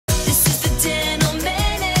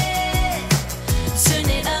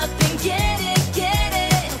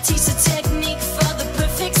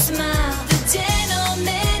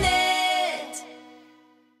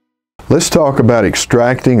Let's talk about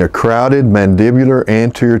extracting a crowded mandibular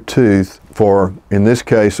anterior tooth for, in this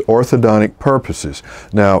case, orthodontic purposes.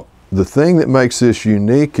 Now, the thing that makes this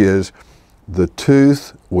unique is the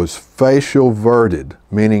tooth was facial verted,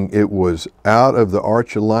 meaning it was out of the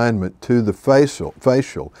arch alignment to the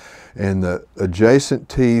facial, and the adjacent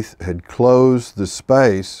teeth had closed the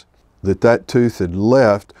space that tooth had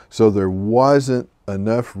left, so there wasn't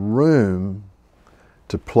enough room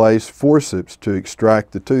to place forceps to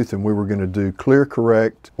extract the tooth, and we were going to do clear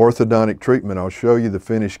correct orthodontic treatment. I'll show you the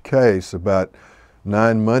finished case about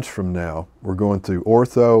 9 months from now. We're going through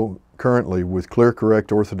ortho currently with clear correct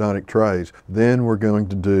orthodontic trays. Then we're going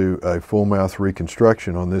to do a full mouth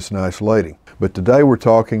reconstruction on this nice lady. But today we're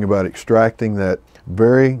talking about extracting that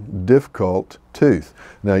very difficult tooth.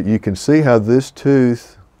 Now you can see how this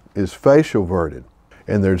tooth is facial verted,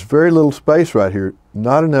 and there's very little space right here,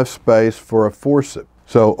 not enough space for a forceps.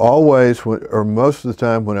 So always, or most of the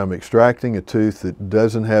time when I'm extracting a tooth that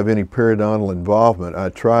doesn't have any periodontal involvement, I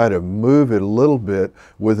try to move it a little bit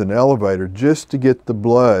with an elevator just to get the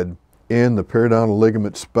blood in the periodontal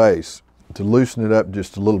ligament space, to loosen it up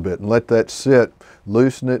just a little bit and let that sit,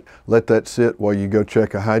 loosen it, let that sit while you go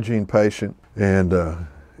check a hygiene patient, and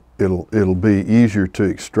it'll be easier to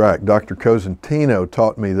extract. Dr. Cosentino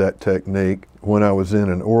taught me that technique when I was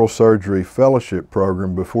in an oral surgery fellowship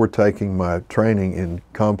program before taking my training in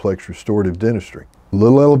complex restorative dentistry. A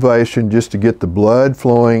little elevation just to get the blood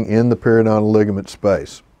flowing in the periodontal ligament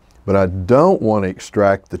space. But I don't want to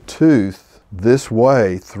extract the tooth this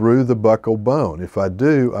way through the buccal bone. If I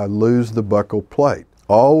do, I lose the buccal plate.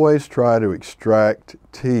 Always try to extract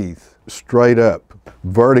teeth straight up,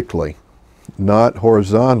 vertically, not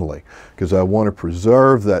horizontally, because I want to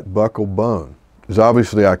preserve that buccal bone. Because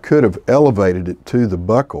obviously I could have elevated it to the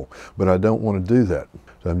buccal, but I don't want to do that.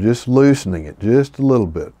 So I'm just loosening it just a little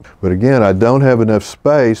bit. But again, I don't have enough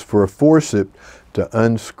space for a forceps to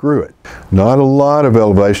unscrew it. Not a lot of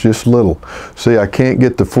elevation, just a little. See, I can't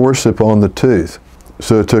get the forceps on the tooth.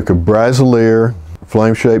 So I took a Brasileir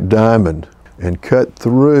flame-shaped diamond and cut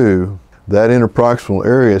through that interproximal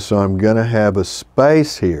area, so I'm going to have a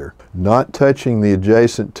space here, not touching the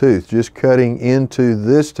adjacent tooth, just cutting into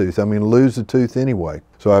this tooth. I'm going to lose the tooth anyway.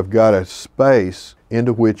 So I've got a space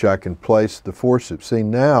into which I can place the forceps. See,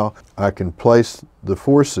 now I can place the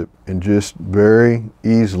forceps and just very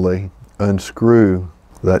easily unscrew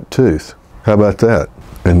that tooth. How about that?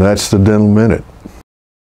 And that's the Dental Minute.